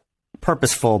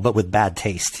purposeful but with bad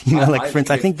taste? I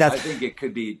think it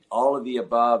could be all of the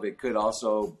above. It could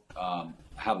also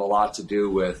have a lot to do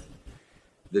with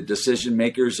the decision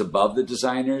makers above the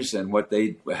designers and what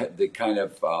the kind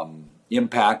of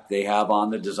impact they have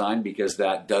on the design, because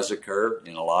that does occur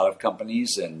in a lot of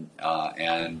companies, and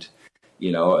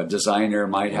a designer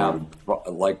might have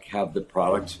the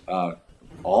product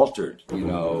altered,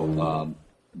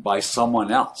 by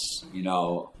someone else,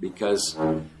 because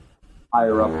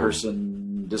higher up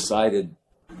person decided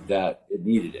that it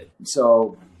needed it.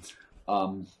 So,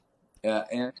 well,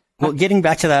 getting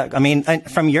back to that,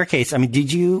 from your case,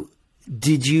 did you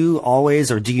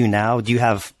always, or do you now, do you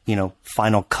have,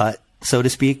 final cut, so to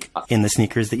speak, in the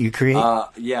sneakers that you create?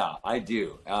 Yeah, I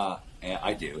do.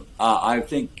 I do. I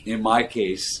think in my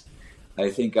case, I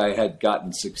think I had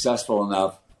gotten successful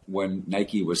enough when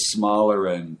Nike was smaller,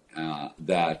 and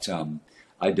that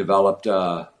I developed,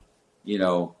 I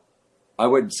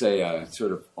wouldn't say a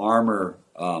sort of armor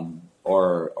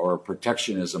or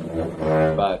protectionism,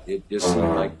 but it just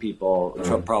seemed like people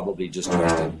probably just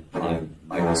trusted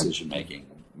my decision making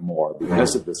more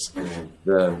because of the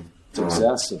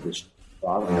success of this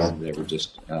product. They were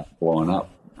just blowing up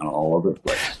all over the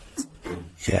place.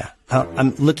 Yeah.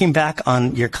 I'm looking back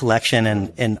on your collection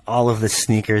and all of the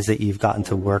sneakers that you've gotten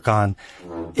to work on.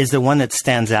 Is there one that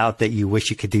stands out that you wish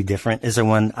you could do different? Is there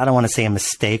one, I don't want to say a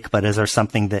mistake, but is there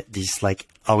something that just like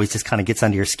always just kind of gets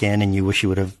under your skin and you wish you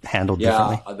would have handled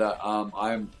differently?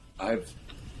 I've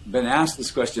been asked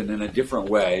this question in a different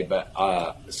way, but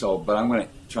I'm going to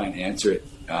try and answer it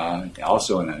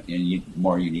also in a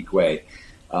more unique way.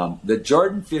 The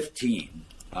Jordan 15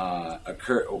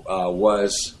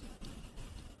 was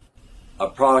a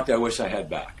product I wish I had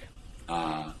back,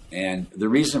 and the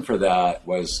reason for that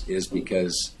is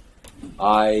because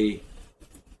I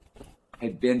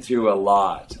had been through a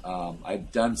lot.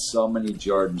 I'd done so many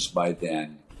Jordans by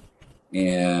then,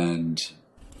 and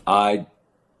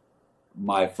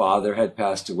my father had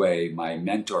passed away. My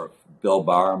mentor, Bill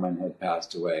Bowerman, had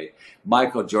passed away.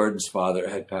 Michael Jordan's father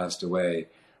had passed away.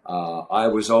 I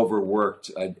was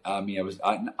overworked. I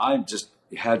just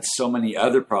had so many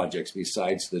other projects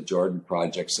besides the Jordan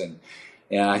projects, and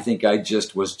I think I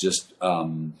just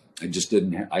didn't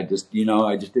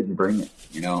bring it.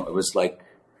 It was like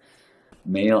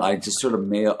mail. I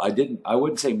didn't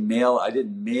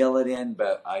mail it in,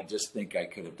 but I just think I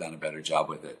could have done a better job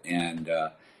with it. And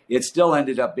it still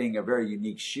ended up being a very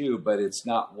unique shoe, but it's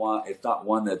not one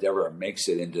that ever makes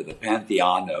it into the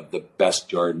pantheon of the best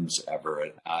Jordans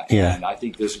ever. And I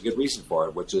think there's a good reason for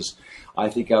it, which is I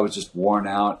think I was just worn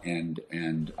out and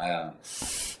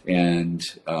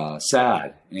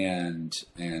sad, and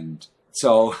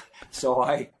so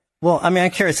I. Well, I mean,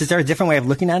 I'm curious, is there a different way of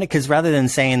looking at it? Because rather than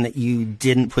saying that you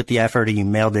didn't put the effort or you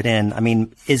mailed it in, I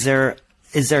mean, is there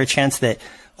a chance that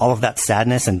all of that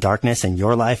sadness and darkness in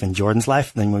your life and Jordan's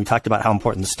life, then when we talked about how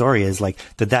important the story is, like,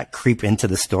 did that creep into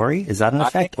the story? Is that an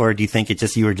effect? Or do you think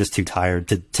you were just too tired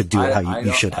to do it how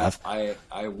you should have? I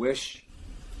wish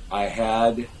I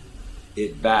had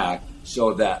it back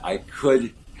so that I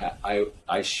could,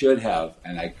 I should have,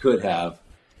 and I could have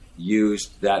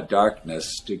used that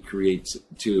darkness to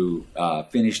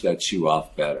finish that shoe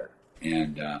off better.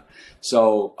 And there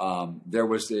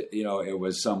was it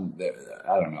was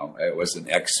I don't know, it was an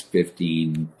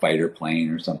X-15 fighter plane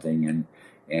or something,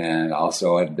 and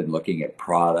also I'd been looking at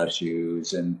Prada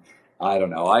shoes, and I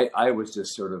don't know, I was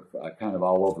just sort of kind of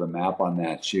all over the map on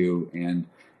that shoe, and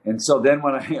so then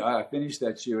when I finished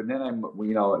that shoe, and then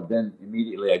then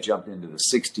immediately I jumped into the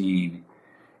 16.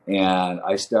 And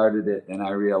I started it, and I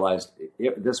realized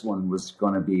this one was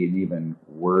going to be an even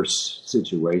worse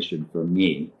situation for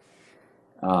me.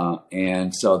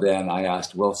 And so then I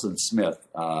asked Wilson Smith,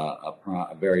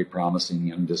 a very promising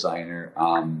young designer,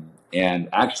 and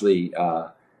actually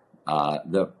the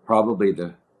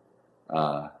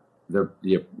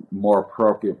more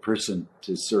appropriate person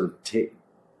to sort of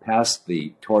pass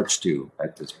the torch to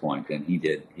at this point, and he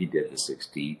did the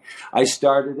 16. I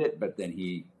started it, but then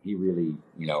he really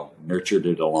nurtured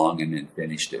it along and then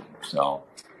finished it. So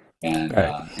and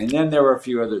then there were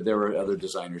other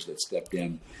designers that stepped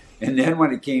in, and then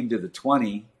when it came to the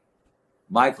 20,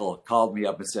 Michael called me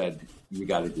up and said, "You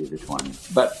got to do the 20."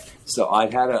 But so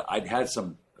I'd had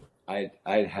some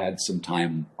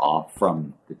time off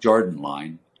from the Jordan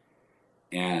line,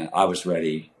 and I was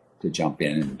ready to jump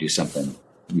in and do something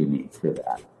unique for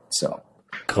that. So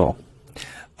cool.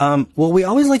 Well, we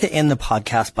always like to end the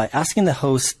podcast by asking the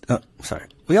host.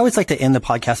 We always like to end the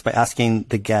podcast by asking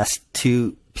the guest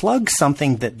to plug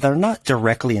something that they're not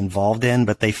directly involved in,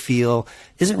 but they feel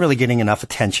isn't really getting enough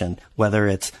attention. Whether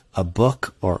it's a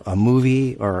book or a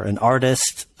movie or an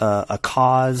artist, a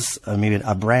cause, maybe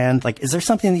a brand. Like, is there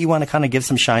something that you want to kind of give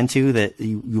some shine to that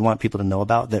you want people to know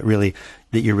about that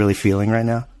you're really feeling right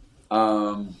now?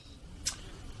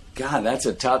 God, that's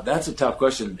a tough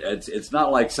question. It's not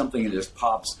like something that just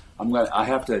pops. I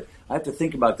have to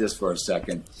think about this for a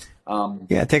second.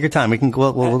 Yeah, take your time. We can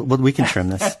we can trim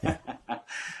this. Yeah.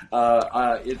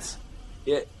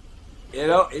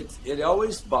 It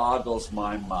always boggles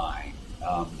my mind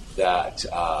that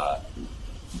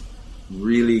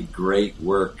really great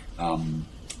work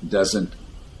doesn't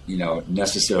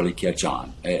necessarily catch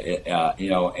on.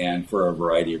 And for a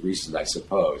variety of reasons, I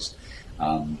suppose.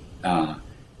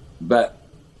 But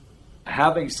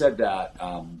having said that,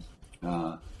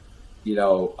 I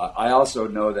also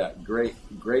know that great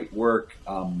work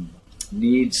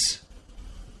needs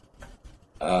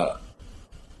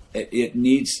it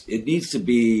needs to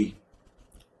be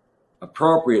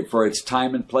appropriate for its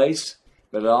time and place,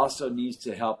 but it also needs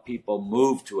to help people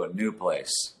move to a new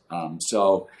place.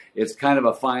 So it's kind of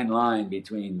a fine line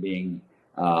between being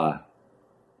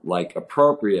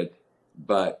appropriate,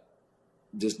 but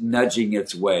just nudging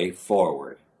its way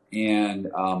forward.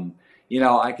 And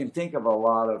I can think of a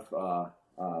lot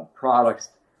of products,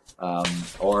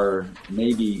 or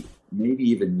maybe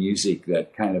even music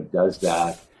that kind of does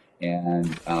that.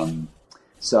 And I'm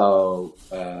struggling,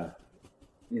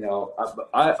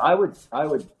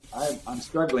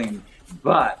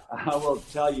 but I will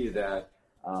tell you that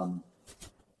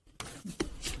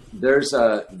there's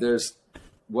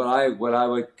what I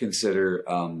would consider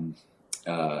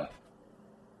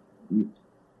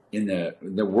in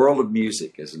the world of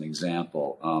music, as an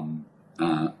example,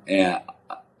 and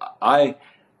I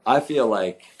feel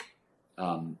like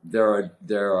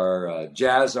there are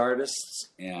jazz artists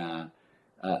and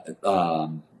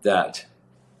that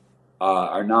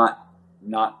are not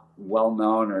well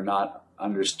known or not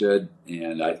understood,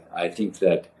 and I think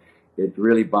that it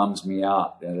really bums me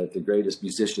out that the greatest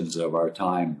musicians of our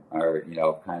time are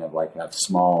kind of like have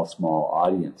small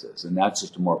audiences, and that's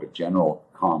just more of a general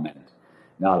comment,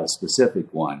 not a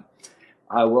specific one.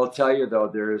 I will tell you though,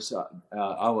 there's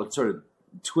I will sort of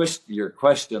twist your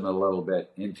question a little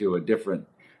bit into a different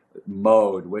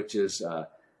mode, which is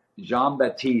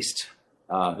Jean-Baptiste,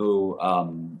 who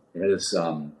has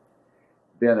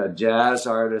been a jazz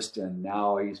artist, and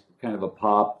now he's kind of a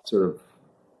pop sort of.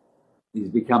 He's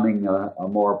becoming a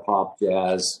more pop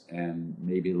jazz and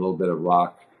maybe a little bit of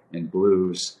rock and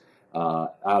blues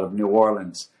out of New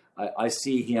Orleans. I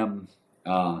see him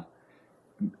now.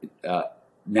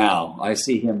 I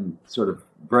see him sort of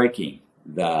breaking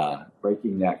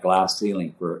that glass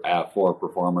ceiling for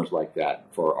performers like that,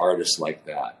 for artists like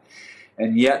that.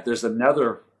 And yet there's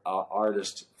another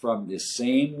artist from the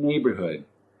same neighborhood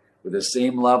with the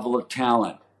same level of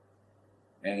talent,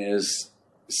 and his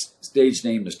stage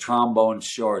name is Trombone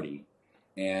Shorty,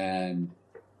 and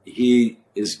he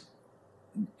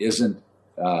isn't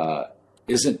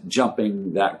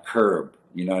jumping that curb.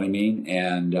 You know what I mean?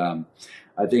 And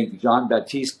I think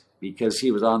Jean-Baptiste, because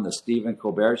he was on the Stephen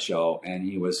Colbert show, and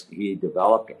he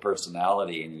developed a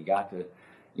personality, and he got to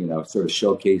sort of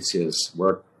showcase his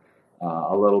work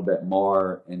a little bit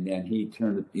more, and then he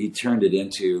turned it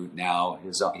into now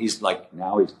he's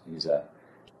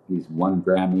won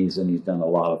Grammys, and he's done a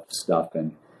lot of stuff,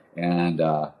 and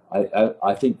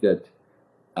I think that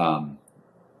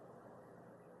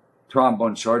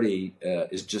Trombone Shorty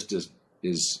is just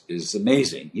is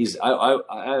amazing.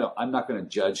 I'm not going to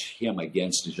judge him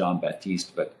against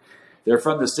Jean-Baptiste, but they're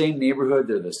from the same neighborhood,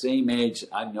 they're the same age.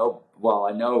 I know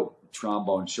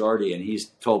Trombone Shorty, and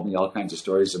he's told me all kinds of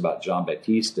stories about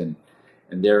Jean-Baptiste, and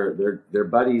they're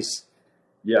buddies.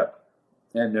 Yeah.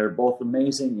 And they're both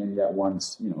amazing, and yet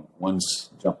one's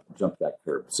jumped that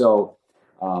curb. So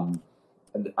I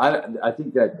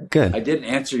think that Good. I didn't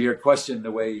answer your question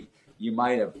the way you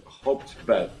might have hoped,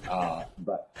 but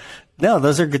no,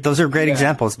 those are great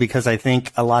examples, because I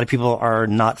think a lot of people are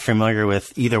not familiar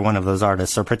with either one of those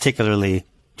artists, or particularly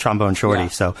Trombone Shorty. Yeah.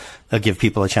 So they'll give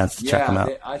people a chance to check them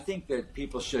out. I think that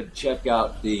people should check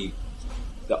out the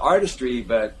artistry,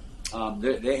 but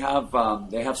they have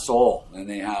soul, and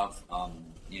they have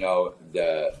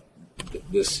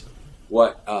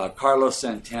what Carlos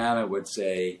Santana would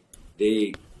say.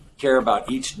 They care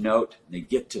about each note, and they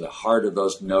get to the heart of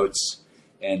those notes,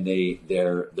 and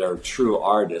they're true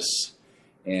artists.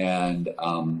 And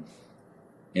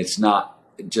it's not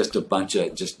just a bunch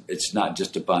of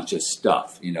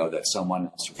stuff that someone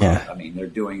else wrote. Yeah. I mean, they're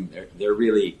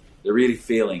really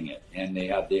feeling it, and they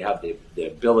have the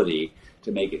ability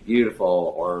to make it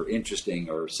beautiful or interesting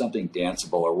or something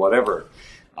danceable or whatever.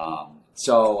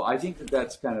 So I think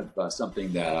that's kind of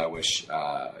something that I wish,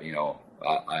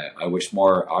 I wish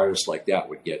more artists like that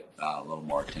would get a little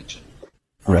more attention.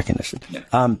 Recognition. Yeah.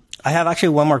 I have actually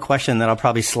one more question that I'll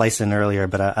probably slice in earlier,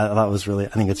 but I thought it was really, I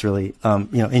think it's really,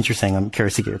 interesting. I'm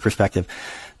curious to get your perspective.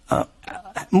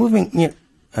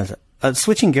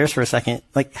 Switching gears for a second,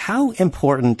 like, how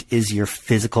important is your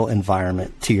physical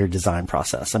environment to your design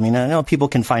process? I mean, I know people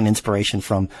can find inspiration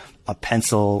from a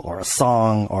pencil or a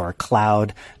song or a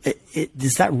cloud.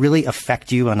 Does that really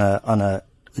affect you on a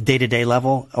day-to-day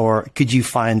level? Or could you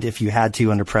find, if you had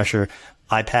to, under pressure,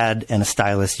 iPad and a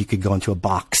stylus, you could go into a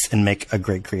box and make a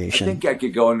great creation? I think I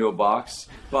could go into a box,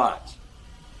 but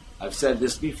I've said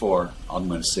this before, I'm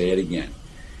going to say it again.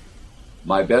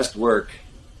 My best work,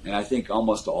 and I think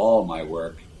almost all my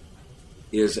work,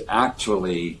 is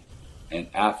actually an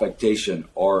affectation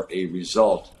or a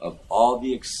result of all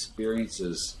the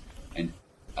experiences and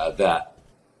that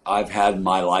I've had in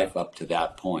my life up to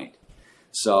that point.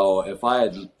 So if I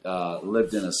had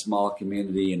lived in a small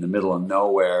community in the middle of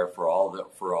nowhere for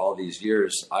all these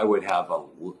years, I would have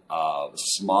a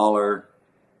smaller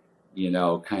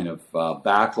kind of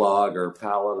backlog or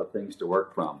palette of things to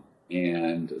work from.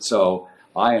 And so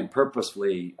I am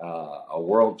purposefully a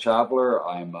world traveler.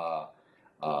 I'm a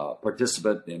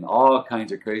participant in all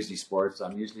kinds of crazy sports.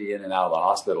 I'm usually in and out of the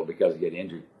hospital because I get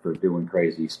injured for doing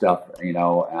crazy stuff, and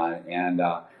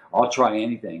I'll try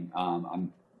anything.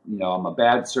 I'm a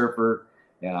bad surfer,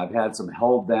 and I've had some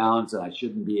hold downs, and I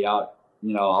shouldn't be out,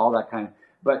 all that kind of.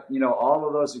 But, all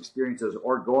of those experiences,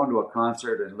 or going to a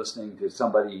concert and listening to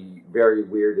somebody very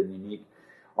weird and unique,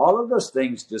 all of those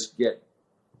things just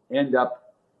end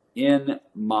up in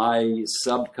my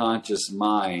subconscious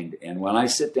mind. And when I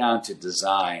sit down to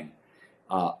design,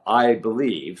 I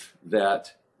believe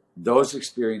that those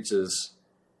experiences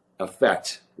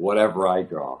affect whatever I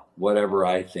draw, whatever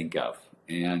I think of.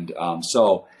 And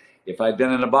so if I'd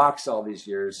been in a box all these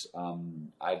years,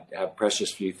 I'd have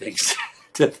precious few things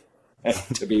to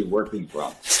be working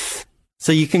from.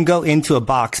 So you can go into a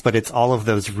box, but it's all of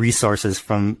those resources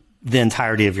from the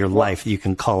entirety of your life that you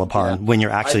can call upon when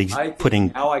you're actually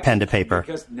putting pen to paper.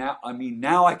 Because now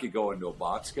I could go into a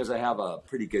box because I have a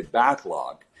pretty good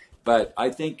backlog. But I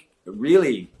think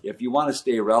really, if you want to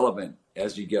stay relevant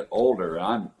as you get older,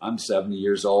 I'm 70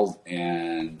 years old,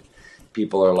 and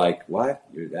people are like, "What?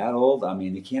 You're that old?" I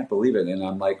mean, they can't believe it. And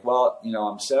I'm like, "Well,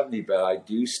 I'm 70, but I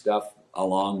do stuff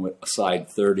alongside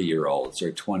 30-year-olds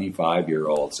or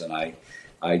 25-year-olds, and I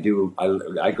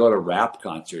go to rap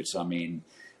concerts. I mean,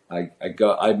 I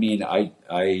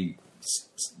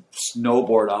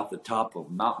snowboard off the top of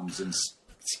mountains and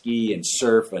ski and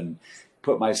surf and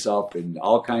put myself in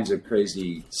all kinds of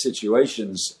crazy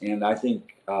situations. And I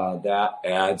think that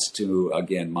adds to,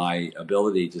 again, my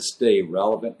ability to stay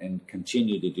relevant and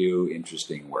continue to do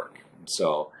interesting work.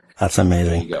 So that's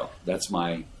amazing. There you go. That's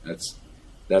my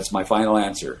final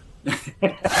answer.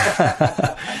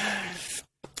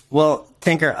 Well,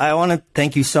 Tinker, I want to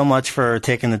thank you so much for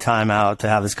taking the time out to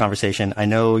have this conversation. I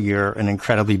know you're an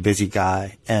incredibly busy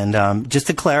guy. And just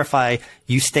to clarify,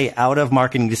 you stay out of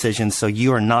marketing decisions, so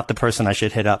you are not the person I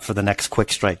should hit up for the next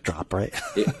quick strike drop, right?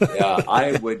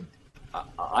 I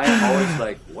am always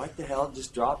like, what the hell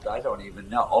just dropped? I don't even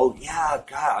know. Oh, yeah,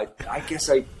 God, I guess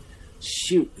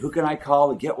shoot, who can I call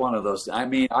to get one of those? I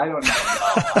mean, I don't even know.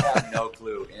 I have no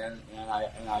clue.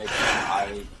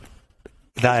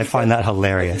 I find that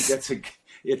hilarious.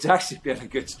 It's actually been a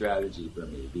good strategy for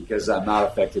me because I'm not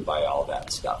affected by all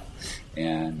that stuff.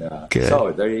 And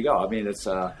so there you go. I mean, it's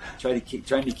trying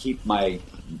to keep my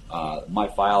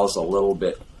files a little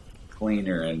bit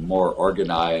cleaner and more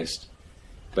organized,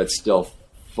 but still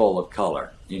full of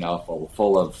color.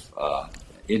 Full of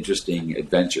interesting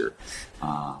adventure.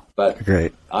 But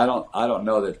great. I don't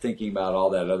know that thinking about all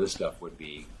that other stuff would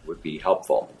be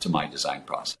helpful to my design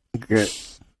process. Great.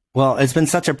 Well, it's been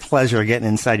such a pleasure getting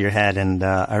inside your head, and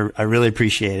I really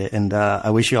appreciate it. And I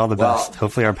wish you all the best.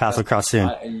 Hopefully, our paths will cross soon.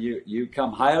 You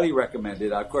come highly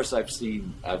recommended. Of course, I've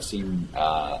seen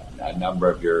a number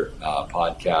of your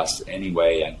podcasts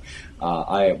anyway, and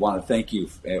I want to thank you.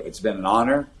 It's been an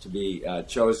honor to be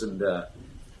chosen to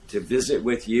visit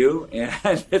with you,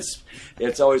 and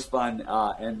it's always fun.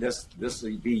 And this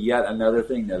will be yet another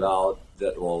thing that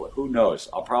will, who knows,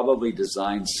 I'll probably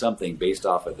design something based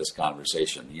off of this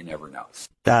conversation. You never know.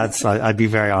 I'd be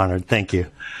very honored. Thank you.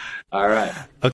 All right. Okay.